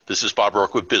This is Bob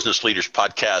Rourke with Business Leaders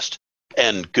Podcast.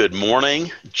 And good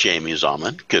morning, Jamie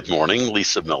Zahman. Good morning,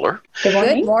 Lisa Miller. Good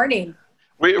morning. Good morning.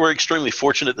 We're extremely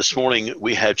fortunate this morning.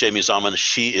 We have Jamie Zahman.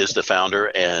 She is the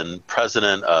founder and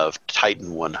president of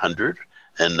Titan 100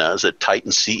 and is a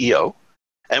Titan CEO.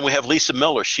 And we have Lisa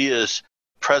Miller. She is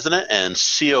president and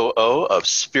COO of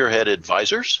Spearhead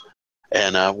Advisors.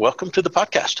 And welcome to the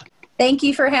podcast. Thank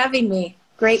you for having me.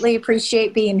 Greatly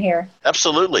appreciate being here.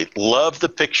 Absolutely. Love the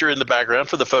picture in the background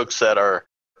for the folks that are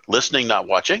listening, not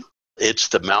watching. It's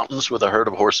the mountains with a herd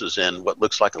of horses in what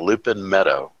looks like a lupin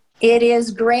meadow. It is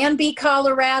Granby,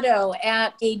 Colorado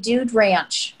at a dude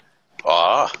ranch.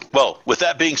 Well, with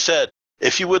that being said,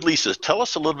 if you would, Lisa, tell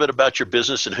us a little bit about your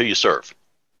business and who you serve.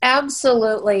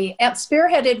 Absolutely. At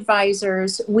Spearhead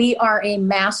Advisors, we are a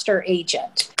master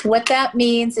agent. What that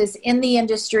means is in the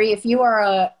industry, if you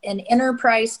are an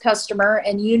enterprise customer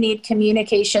and you need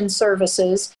communication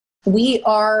services, we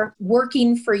are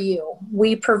working for you.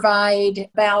 We provide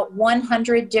about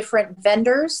 100 different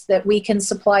vendors that we can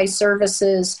supply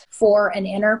services for an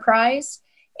enterprise.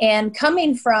 And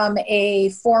coming from a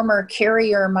former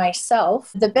carrier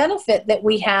myself, the benefit that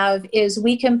we have is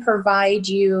we can provide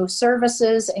you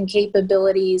services and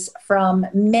capabilities from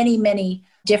many, many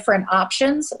different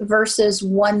options versus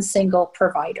one single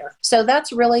provider. So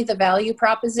that's really the value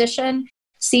proposition.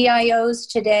 CIOs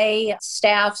today,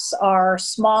 staffs are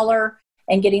smaller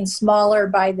and getting smaller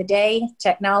by the day.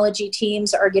 Technology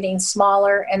teams are getting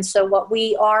smaller. And so what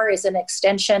we are is an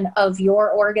extension of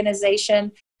your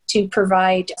organization to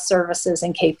provide services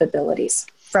and capabilities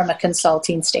from a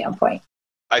consulting standpoint.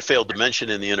 I failed to mention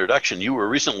in the introduction, you were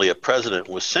recently a president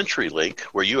with CenturyLink,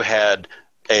 where you had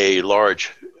a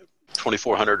large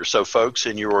 2,400 or so folks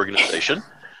in your organization.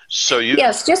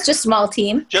 Yes, just a small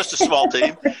team. Just a small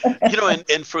team.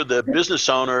 And for the business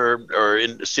owner or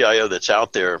in the CIO that's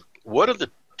out there, what are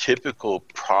the typical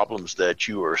problems that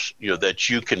that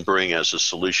you can bring as a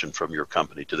solution from your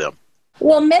company to them?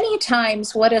 Well, many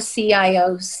times what a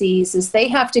CIO sees is they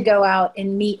have to go out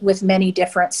and meet with many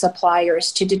different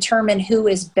suppliers to determine who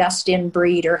is best in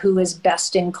breed or who is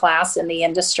best in class in the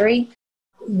industry.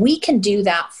 We can do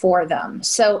that for them.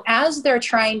 So as they're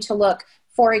trying to look,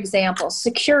 for example,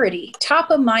 security,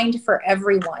 top of mind for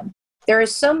everyone. There are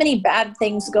so many bad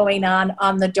things going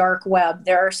on the dark web.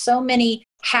 There are so many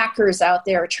hackers out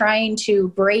there trying to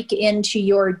break into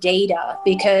your data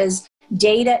because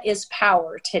data is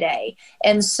power today.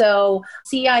 And so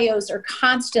CIOs are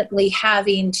constantly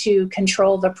having to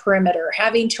control the perimeter,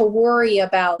 having to worry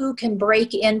about who can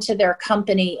break into their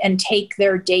company and take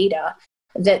their data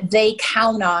that they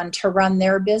count on to run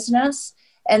their business.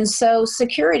 And so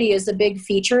security is a big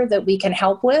feature that we can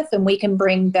help with, and we can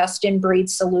bring best in breed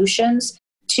solutions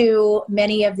to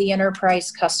many of the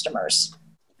enterprise customers.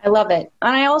 I love it.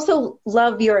 And I also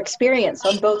love your experience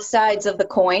on both sides of the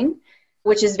coin,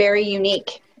 which is very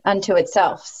unique unto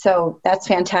itself. So that's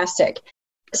fantastic.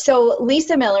 So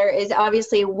Lisa Miller is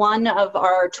obviously one of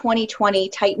our 2020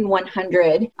 Titan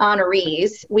 100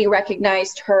 honorees. We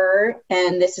recognized her,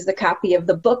 and this is a copy of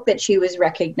the book that she was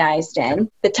recognized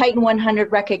in. The Titan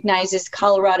 100 recognizes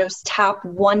Colorado's top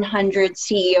 100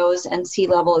 CEOs and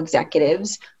C-level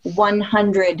executives,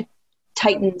 100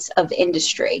 titans of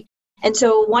industry. And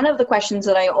so one of the questions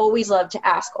that I always love to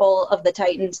ask all of the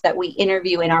Titans that we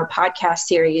interview in our podcast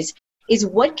series is,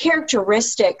 what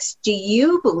characteristics do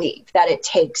you believe that it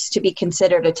takes to be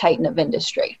considered a Titan of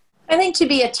industry? I think to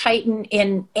be a Titan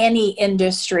in any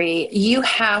industry, you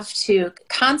have to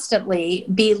constantly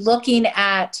be looking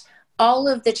at all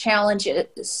of the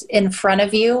challenges in front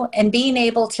of you and being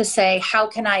able to say, how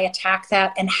can I attack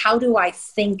that? And how do I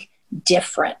think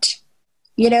different?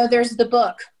 There's the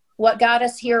book, What Got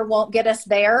Us Here Won't Get Us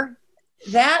There.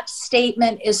 That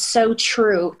statement is so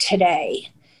true today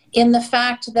in the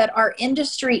fact that our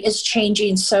industry is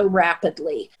changing so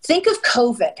rapidly. Think of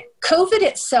COVID. COVID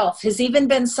itself has even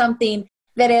been something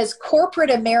that as corporate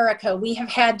America, we have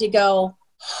had to go,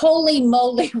 holy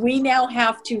moly, we now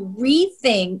have to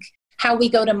rethink how we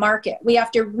go to market. We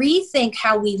have to rethink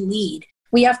how we lead.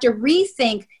 We have to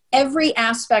rethink every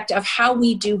aspect of how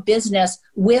we do business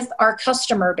with our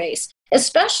customer base,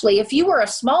 especially if you were a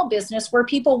small business where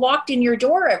people walked in your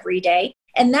door every day,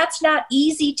 and that's not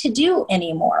easy to do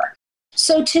anymore.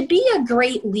 So to be a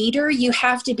great leader, you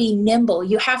have to be nimble.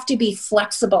 You have to be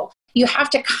flexible. You have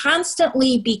to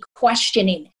constantly be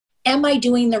questioning, am I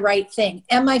doing the right thing?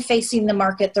 Am I facing the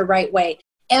market the right way?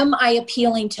 Am I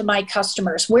appealing to my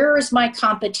customers? Where is my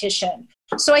competition?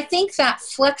 So I think that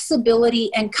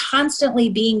flexibility and constantly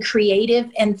being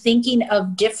creative and thinking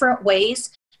of different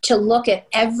ways to look at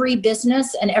every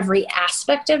business and every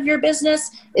aspect of your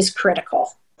business is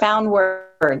critical. Found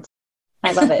words.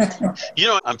 I love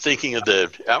it. I'm thinking of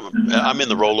I'm in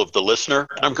the role of the listener.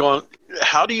 I'm going,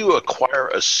 how do you acquire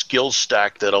a skill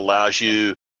stack that allows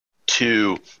you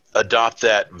to adopt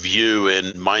that view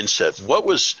and mindset? What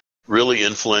was really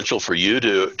influential for you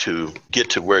to get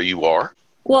to where you are?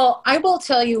 Well, I will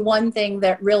tell you one thing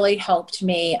that really helped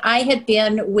me. I had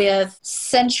been with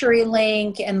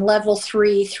CenturyLink and Level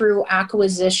 3 through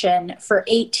acquisition for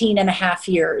 18 and a half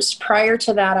years. Prior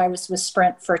to that, I was with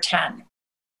Sprint for 10.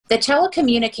 The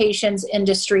telecommunications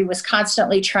industry was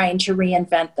constantly trying to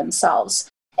reinvent themselves.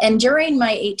 And during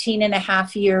my 18 and a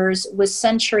half years with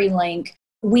CenturyLink,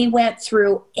 we went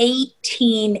through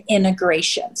 18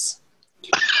 integrations.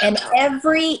 And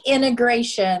every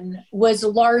integration was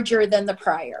larger than the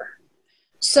prior.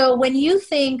 So when you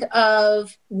think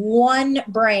of one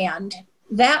brand,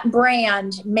 that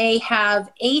brand may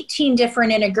have 18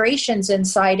 different integrations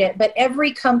inside it, but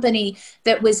every company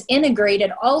that was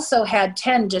integrated also had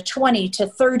 10 to 20 to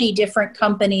 30 different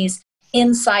companies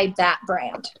inside that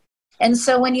brand. And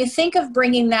so when you think of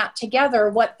bringing that together,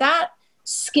 what that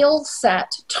skill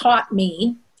set taught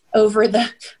me over the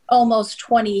almost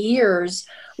 20 years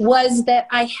was that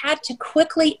I had to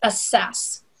quickly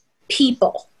assess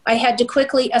people. I had to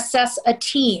quickly assess a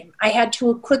team. I had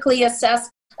to quickly assess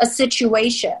a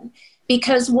situation,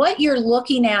 because what you're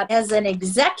looking at as an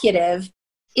executive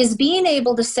is being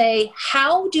able to say,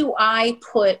 how do I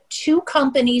put two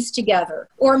companies together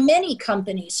or many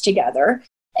companies together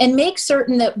and make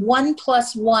certain that 1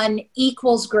 + 1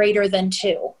 equals greater than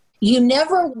 2? You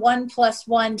never 1 +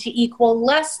 1 to equal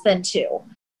less than 2.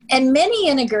 And many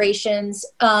integrations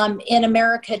in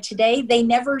America today, they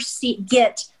never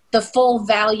get the full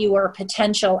value or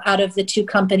potential out of the two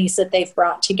companies that they've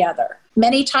brought together.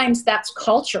 Many times that's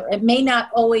culture. It may not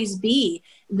always be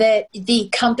that the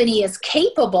company is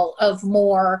capable of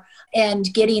more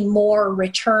and getting more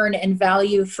return and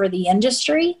value for the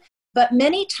industry, but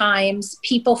many times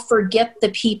people forget the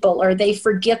people or they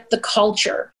forget the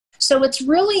culture. So it's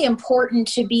really important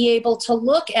to be able to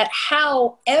look at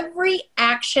how every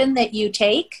action that you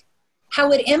take,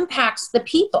 how it impacts the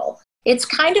people. It's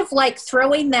kind of like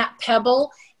throwing that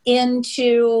pebble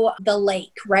into the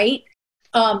lake, right?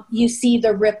 You see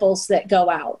the ripples that go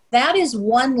out. That is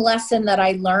one lesson that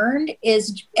I learned,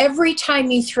 is every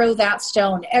time you throw that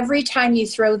stone, every time you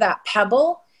throw that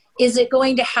pebble, is it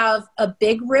going to have a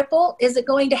big ripple? Is it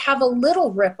going to have a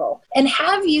little ripple? And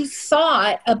have you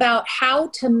thought about how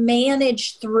to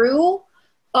manage through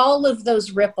all of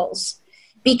those ripples?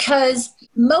 Because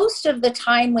most of the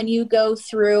time when you go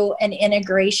through an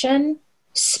integration,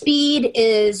 speed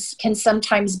can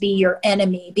sometimes be your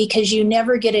enemy, because you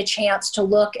never get a chance to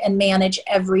look and manage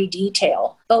every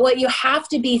detail. But what you have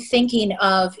to be thinking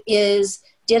of is,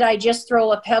 did I just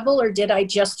throw a pebble or did I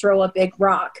just throw a big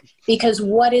rock? Because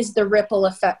what is the ripple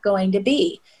effect going to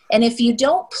be? And if you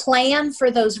don't plan for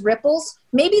those ripples,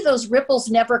 maybe those ripples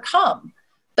never come,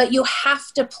 but you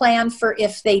have to plan for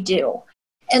if they do.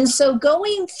 And so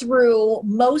going through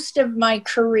most of my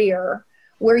career,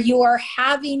 where you are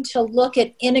having to look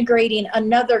at integrating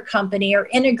another company or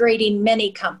integrating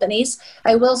many companies,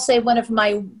 I will say one of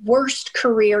my worst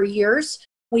career years,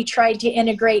 we tried to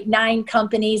integrate 9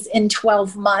 companies in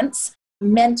 12 months.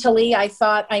 Mentally, I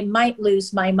thought I might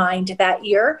lose my mind that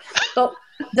year. But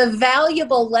the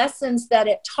valuable lessons that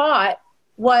it taught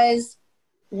was,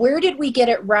 where did we get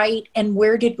it right and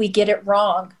where did we get it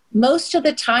wrong? Most of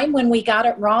the time when we got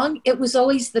it wrong, it was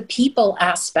always the people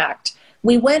aspect.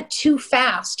 We went too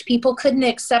fast. People couldn't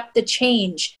accept the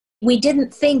change. We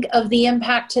didn't think of the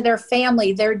impact to their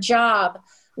family, their job.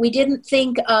 We didn't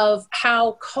think of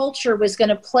how culture was going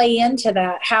to play into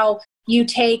that, how you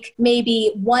take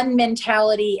maybe one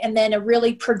mentality and then a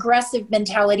really progressive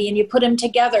mentality and you put them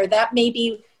together. That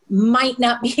might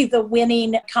not be the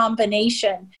winning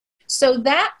combination. So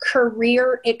that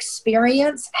career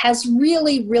experience has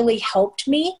really, really helped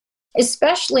me,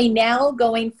 especially now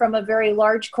going from a very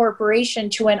large corporation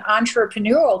to an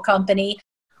entrepreneurial company.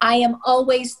 I am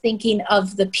always thinking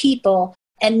of the people.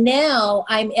 And now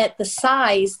I'm at the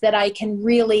size that I can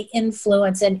really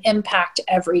influence and impact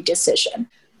every decision.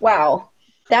 Wow.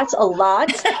 That's a lot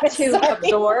to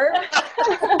absorb.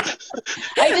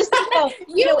 I just think,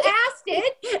 you asked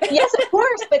it. Yes, of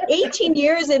course. But 18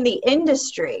 years in the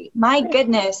industry, my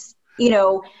goodness,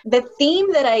 the theme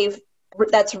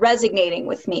that's resonating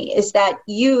with me is that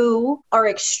you are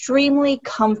extremely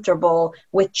comfortable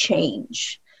with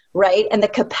change, right? And the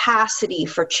capacity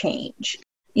for change.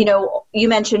 You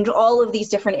mentioned all of these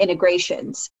different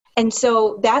integrations. And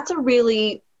so that's a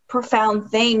really profound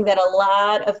thing that a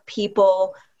lot of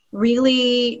people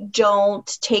really don't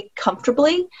take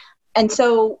comfortably. And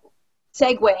so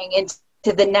segueing into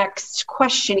to the next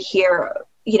question here,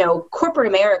 you know, corporate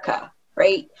America,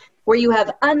 right? Where you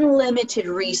have unlimited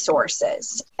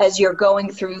resources as you're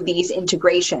going through these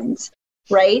integrations,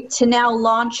 right? To now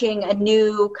launching a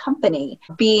new company,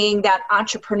 being that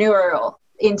entrepreneurial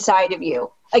inside of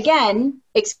you. Again,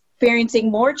 experiencing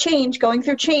more change, going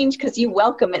through change because you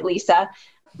welcome it, Lisa.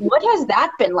 What has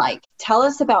that been like? Tell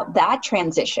us about that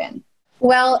transition.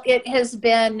 Well, it has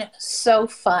been so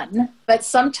fun, but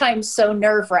sometimes so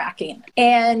nerve-wracking.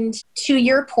 And to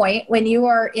your point, when you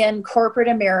are in corporate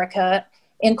America,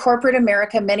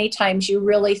 many times you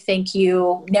really think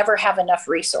you never have enough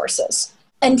resources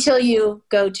until you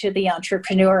go to the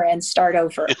entrepreneur and start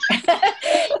over.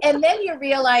 And then you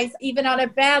realize, even on a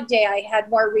bad day, I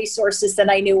had more resources than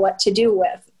I knew what to do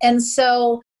with. And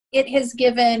so it has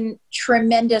given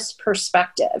tremendous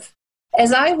perspective.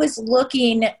 As I was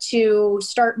looking to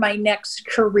start my next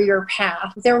career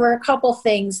path, there were a couple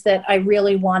things that I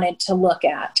really wanted to look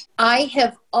at. I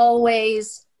have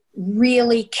always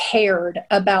really cared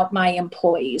about my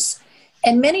employees.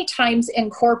 And many times in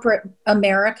corporate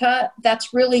America,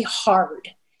 that's really hard.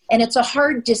 And it's a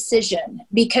hard decision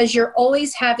because you're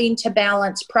always having to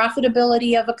balance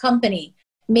profitability of a company,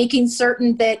 making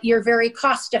certain that you're very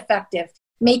cost effective,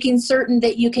 making certain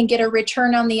that you can get a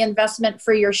return on the investment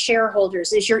for your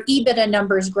shareholders. Is your EBITDA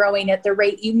numbers growing at the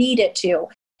rate you need it to?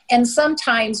 And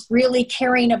sometimes really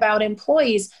caring about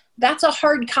employees, that's a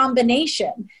hard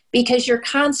combination because you're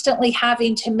constantly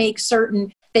having to make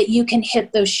certain that you can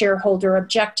hit those shareholder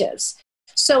objectives.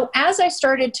 So as I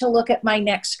started to look at my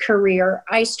next career,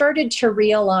 I started to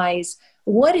realize,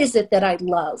 what is it that I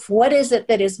love? What is it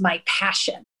that is my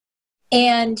passion?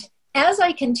 And as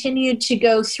I continued to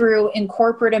go through in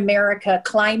corporate America,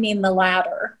 climbing the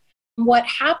ladder, what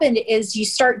happened is you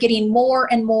start getting more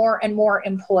and more and more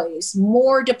employees,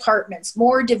 more departments,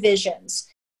 more divisions.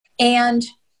 And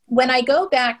when I go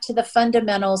back to the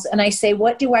fundamentals and I say,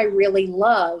 what do I really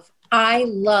love? I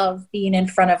love being in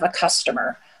front of a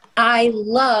customer. I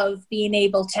love being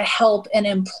able to help an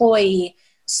employee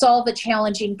solve a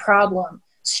challenging problem,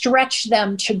 stretch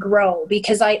them to grow,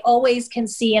 because I always can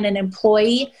see in an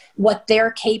employee what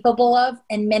they're capable of,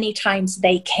 and many times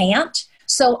they can't.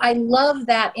 So I love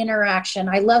that interaction.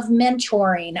 I love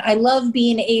mentoring. I love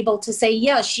being able to say,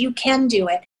 yes, you can do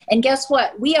it. And guess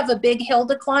what? We have a big hill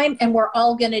to climb and we're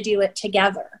all going to do it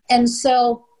together. And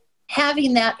so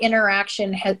having that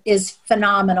interaction is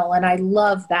phenomenal. And I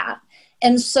love that.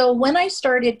 And so when I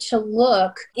started to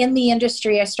look in the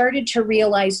industry, I started to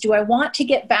realize, do I want to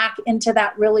get back into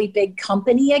that really big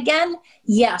company again?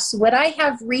 Yes. Would I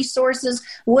have resources?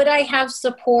 Would I have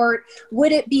support?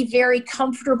 Would it be very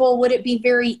comfortable? Would it be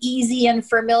very easy and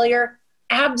familiar?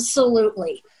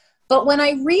 Absolutely. But when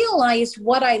I realized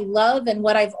what I love and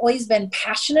what I've always been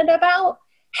passionate about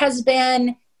has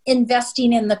been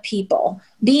investing in the people,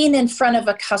 being in front of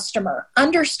a customer,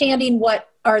 understanding what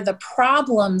are the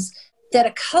problems that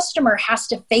a customer has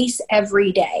to face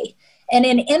every day. And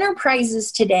in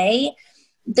enterprises today,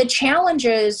 the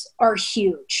challenges are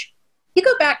huge. You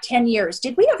go back 10 years,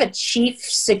 did we have a chief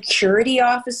security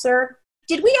officer?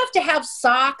 Did we have to have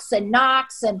SOX and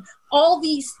NOx and all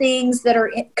these things that are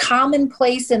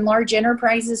commonplace in large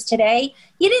enterprises today?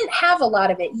 You didn't have a lot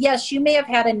of it. Yes, you may have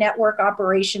had a network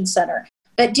operations center,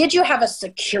 but did you have a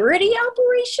security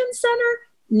operations center?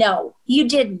 No, you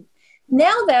didn't.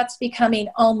 Now that's becoming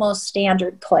almost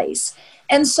standard place.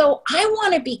 And so I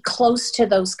want to be close to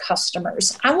those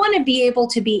customers. I want to be able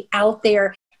to be out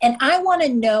there, and I want to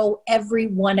know every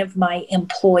one of my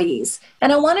employees.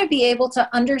 And I want to be able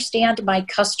to understand my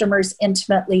customers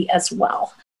intimately as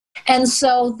well. And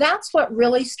so that's what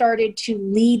really started to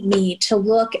lead me to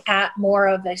look at more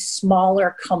of a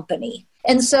smaller company.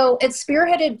 And so at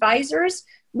Spearhead Advisors,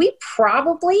 we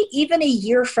probably, even a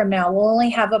year from now, will only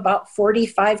have about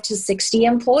 45 to 60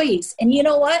 employees. And you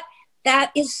know what?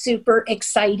 That is super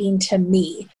exciting to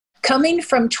me. Coming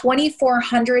from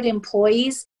 2,400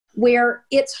 employees, where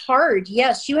it's hard.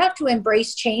 Yes, you have to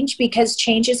embrace change because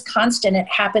change is constant. It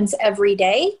happens every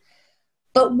day.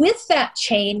 But with that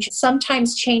change,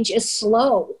 sometimes change is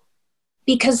slow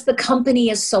because the company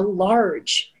is so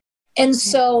large. And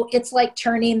so it's like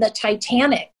turning the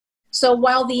Titanic. So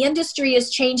while the industry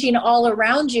is changing all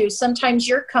around you, sometimes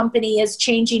your company is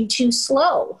changing too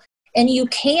slow and you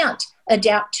can't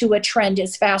adapt to a trend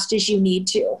as fast as you need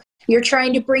to. You're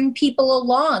trying to bring people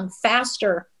along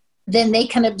faster than they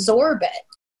can absorb it.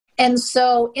 And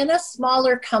so in a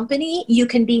smaller company, you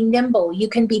can be nimble, you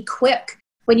can be quick.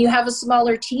 When you have a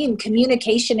smaller team,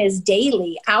 communication is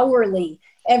daily, hourly,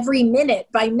 every minute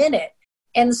by minute.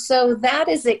 And so that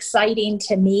is exciting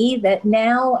to me that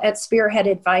now at Spearhead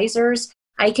Advisors,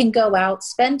 I can go out,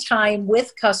 spend time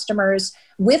with customers,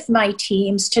 with my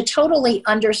teams to totally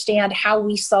understand how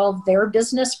we solve their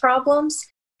business problems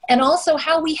and also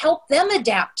how we help them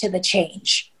adapt to the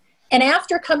change. And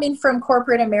after coming from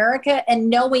corporate America and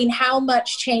knowing how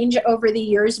much change over the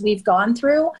years we've gone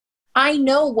through, I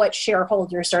know what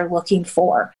shareholders are looking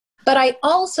for. But I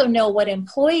also know what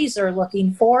employees are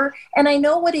looking for, and I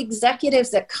know what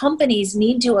executives at companies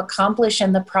need to accomplish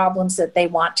and the problems that they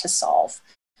want to solve.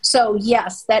 So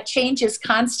yes, that change is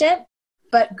constant,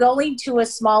 but going to a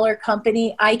smaller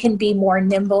company, I can be more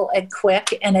nimble and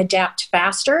quick and adapt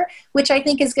faster, which I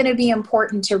think is going to be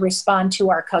important to respond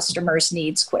to our customers'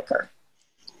 needs quicker.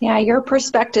 Yeah, your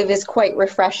perspective is quite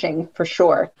refreshing for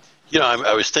sure. You know,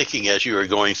 I was thinking as you were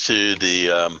going through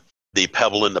the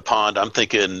pebble in the pond, I'm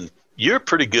thinking you're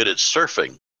pretty good at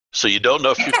surfing. So you don't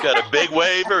know if you've got a big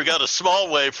wave or got a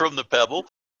small wave from the pebble.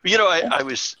 You know, I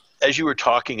was, as you were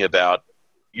talking about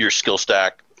your skill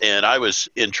stack, and I was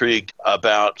intrigued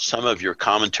about some of your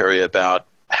commentary about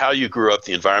how you grew up,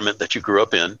 the environment that you grew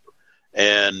up in,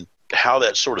 and how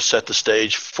that sort of set the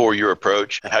stage for your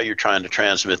approach and how you're trying to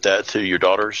transmit that to your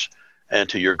daughters and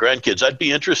to your grandkids. I'd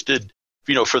be interested,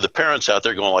 you know, for the parents out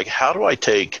there going like, how do I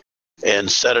take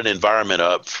and set an environment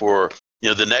up for, you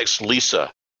know, the next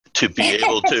Lisa to be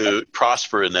able to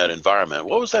prosper in that environment?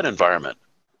 What was that environment?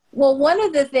 Well, one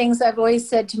of the things I've always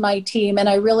said to my team, and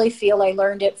I really feel I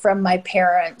learned it from my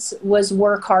parents, was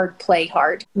work hard, play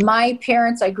hard. My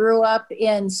parents, I grew up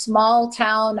in small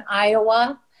town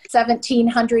Iowa,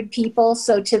 1,700 people.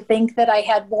 So to think that I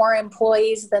had more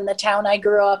employees than the town I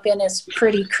grew up in is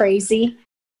pretty crazy.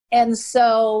 And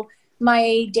so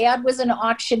my dad was an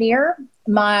auctioneer.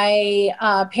 My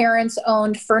parents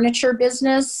owned furniture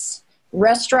business,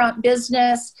 restaurant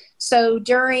business. So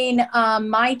during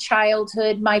my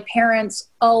childhood, my parents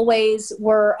always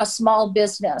were a small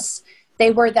business. They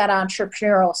were that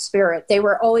entrepreneurial spirit. They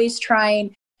were always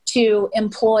trying to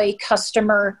employ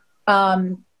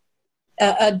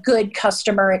a good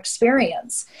customer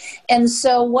experience. And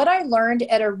so what I learned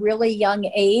at a really young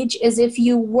age is if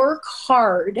you work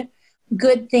hard,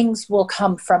 good things will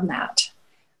come from that.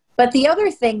 But the other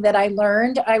thing that I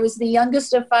learned, I was the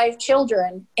youngest of 5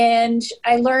 children, and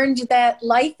I learned that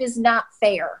life is not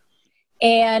fair.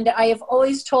 And I have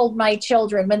always told my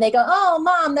children when they go, "Oh,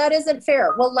 Mom, that isn't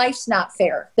fair." Well, life's not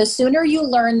fair. The sooner you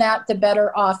learn that, the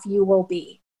better off you will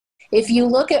be. If you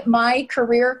look at my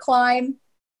career climb,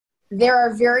 there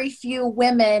are very few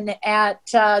women at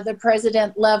the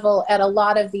president level at a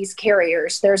lot of these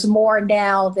carriers. There's more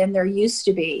now than there used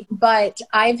to be. But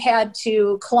I've had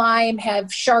to climb,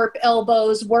 have sharp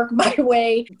elbows, work my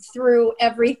way through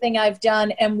everything I've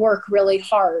done and work really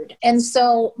hard. And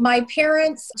so my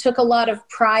parents took a lot of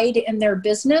pride in their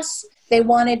business. They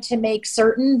wanted to make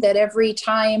certain that every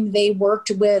time they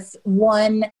worked with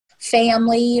one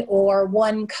family or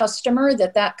one customer,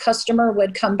 that customer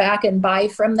would come back and buy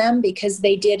from them because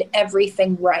they did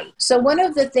everything right. So one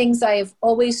of the things I have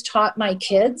always taught my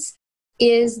kids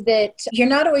is that you're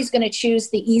not always going to choose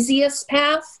the easiest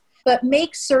path, but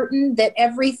make certain that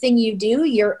everything you do,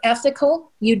 you're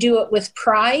ethical, you do it with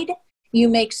pride, you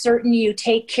make certain you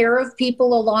take care of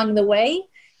people along the way,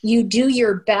 you do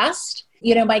your best.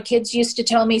 You know, my kids used to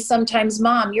tell me sometimes,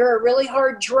 "Mom, you're a really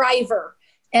hard driver."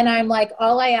 And I'm like,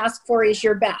 all I ask for is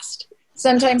your best.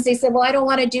 Sometimes they said, "Well, I don't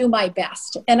want to do my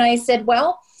best." And I said,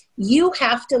 "Well, you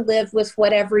have to live with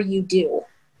whatever you do.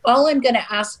 All I'm going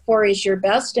to ask for is your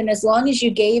best. And as long as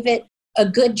you gave it a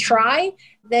good try,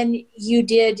 then you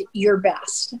did your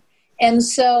best." And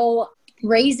so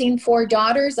raising 4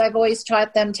 daughters, I've always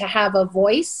taught them to have a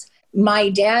voice. My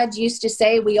dad used to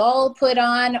say, we all put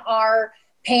on our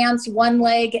pants one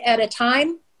leg at a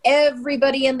time.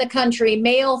 Everybody in the country,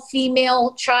 male,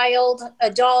 female, child,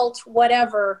 adult,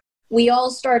 whatever, we all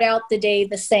start out the day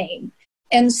the same.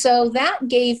 And so that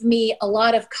gave me a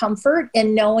lot of comfort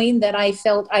in knowing that I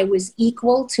felt I was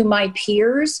equal to my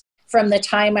peers from the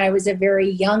time I was a very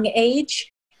young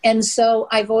age. And so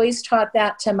I've always taught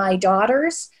that to my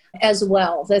daughters as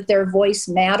well, that their voice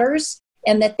matters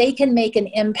and that they can make an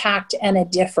impact and a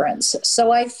difference.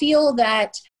 So I feel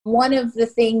that one of the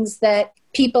things that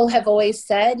people have always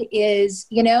said is,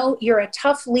 you know, you're a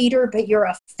tough leader, but you're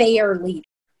a fair leader.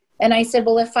 And I said,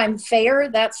 well, if I'm fair,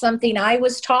 that's something I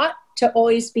was taught to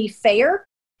always be fair.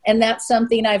 And that's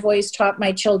something I've always taught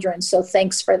my children. So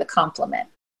thanks for the compliment.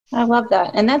 I love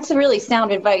that. And that's a really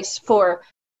sound advice for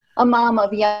a mom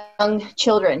of young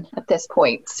children at this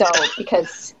point. So,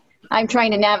 because I'm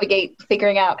trying to navigate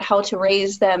figuring out how to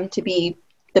raise them to be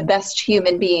the best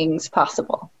human beings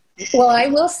possible. Well, I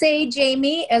will say,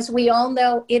 Jamie, as we all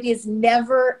know, it is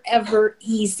never, ever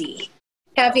easy.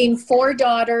 having 4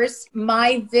 daughters,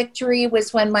 my victory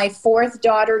was when my 4th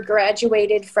daughter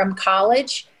graduated from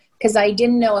college, because I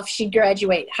didn't know if she'd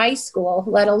graduate high school,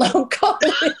 let alone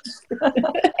college.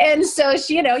 And so,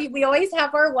 we always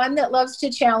have our one that loves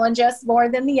to challenge us more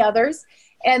than the others.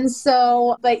 And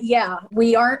so, but yeah,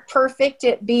 we aren't perfect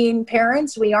at being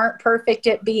parents. We aren't perfect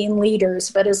at being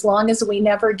leaders. But as long as we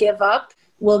never give up,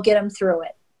 we'll get them through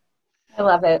it. I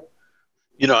love it.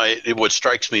 What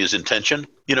strikes me is intention.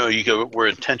 We're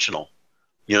intentional.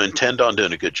 Intend on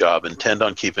doing a good job, intend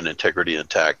on keeping integrity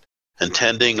intact,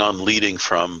 intending on leading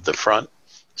from the front,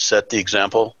 set the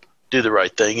example, do the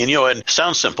right thing. And it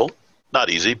sounds simple, not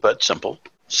easy, but simple.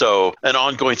 So an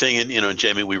ongoing thing, and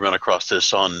Jamie, we run across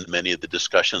this on many of the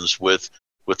discussions with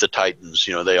the Titans.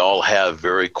 They all have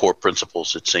very core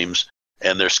principles, it seems,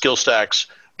 and their skill stacks.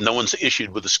 No one's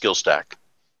issued with a skill stack,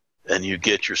 and you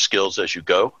get your skills as you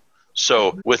go.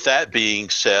 So with that being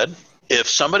said, if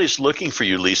somebody's looking for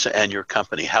you, Lisa, and your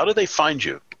company, how do they find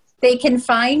you? They can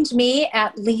find me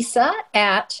at Lisa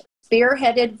at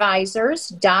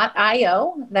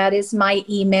spearheadadvisors.io. That is my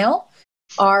email.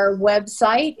 Our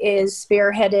website is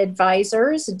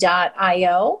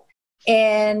spearheadadvisors.io.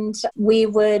 And we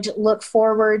would look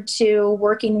forward to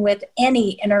working with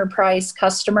any enterprise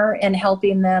customer and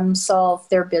helping them solve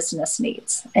their business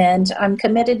needs. And I'm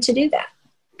committed to do that.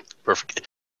 Perfect.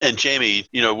 And Jamie,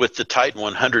 with the Titan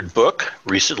 100 book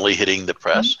recently hitting the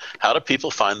press, how do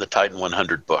people find the Titan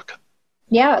 100 book?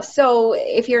 Yeah, so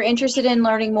if you're interested in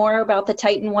learning more about the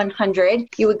Titan 100,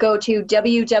 you would go to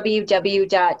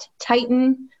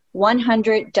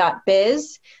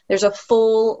www.titan100.biz. There's a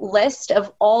full list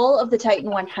of all of the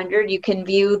Titan 100. You can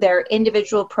view their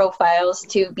individual profiles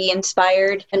to be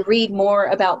inspired and read more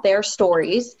about their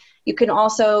stories. You can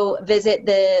also visit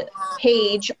the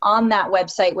page on that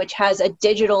website, which has a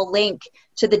digital link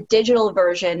to the digital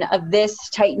version of this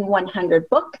Titan 100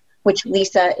 book, which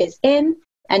Lisa is in,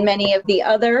 and many of the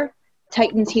other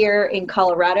Titans here in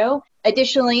Colorado.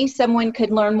 Additionally, someone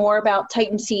could learn more about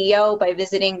Titan CEO by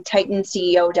visiting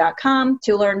titanceo.com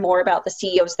to learn more about the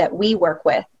CEOs that we work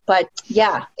with. But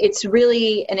yeah, it's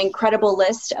really an incredible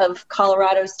list of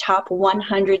Colorado's top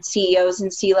 100 CEOs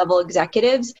and C-level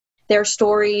executives. Their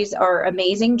stories are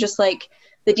amazing, just like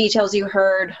the details you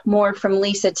heard more from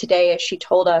Lisa today as she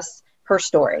told us her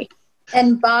story.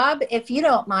 And Bob, if you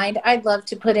don't mind, I'd love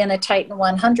to put in a Titan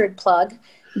 100 plug,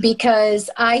 because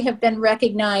I have been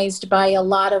recognized by a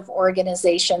lot of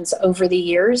organizations over the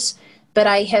years, but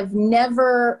I have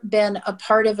never been a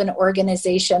part of an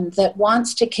organization that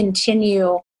wants to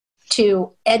continue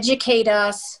to educate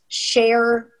us,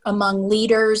 share among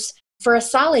leaders for a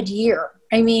solid year.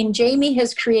 I mean, Jamie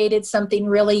has created something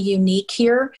really unique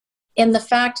here in the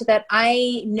fact that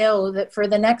I know that for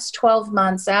the next 12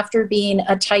 months after being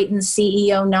a Titan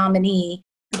CEO nominee,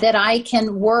 that I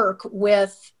can work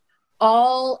with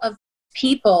all of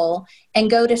people and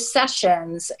go to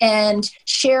sessions and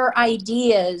share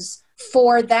ideas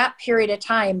for that period of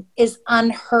time is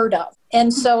unheard of.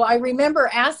 And so I remember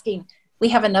asking, we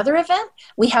have another event?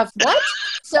 We have what?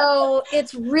 So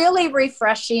it's really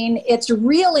refreshing. It's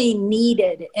really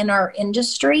needed in our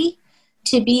industry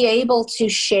to be able to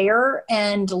share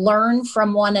and learn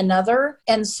from one another.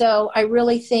 And so I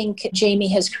really think Jamie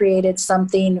has created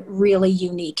something really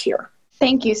unique here.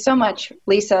 Thank you so much,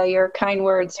 Lisa. Your kind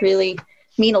words really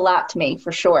mean a lot to me,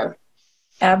 for sure.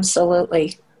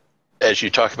 Absolutely. As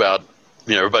you talk about,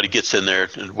 everybody gets in there,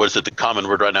 and what is it? The common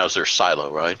word right now is their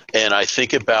silo, right? And I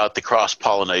think about the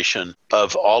cross-pollination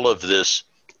of all of this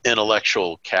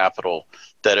intellectual capital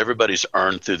that everybody's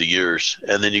earned through the years.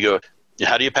 And then you go,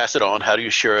 how do you pass it on? How do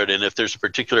you share it? And if there's a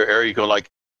particular area, you go like,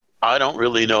 I don't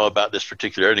really know about this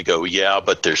particular area. And you go, yeah,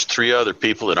 but there's 3 other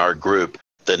people in our group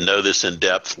that know this in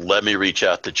depth. Let me reach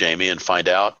out to Jamie and find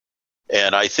out.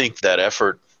 And I think that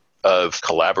effort of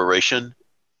collaboration,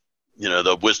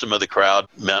 the wisdom of the crowd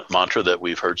mantra that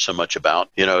we've heard so much about,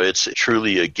 it's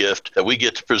truly a gift that we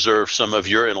get to preserve some of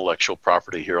your intellectual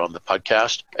property here on the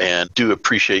podcast, and do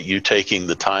appreciate you taking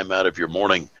the time out of your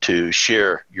morning to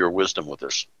share your wisdom with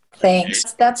us.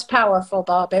 Thanks. That's powerful,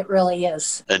 Bob. It really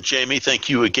is. And Jamie, thank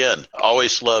you again.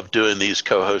 Always love doing these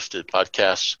co-hosted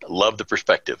podcasts. Love the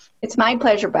perspective. It's my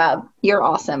pleasure, Bob. You're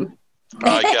awesome. All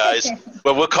right, guys.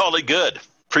 Well, we'll call it good.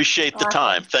 Appreciate the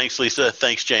time. Thanks, Lisa.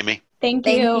 Thanks, Jamie. Thank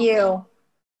you. Thank you.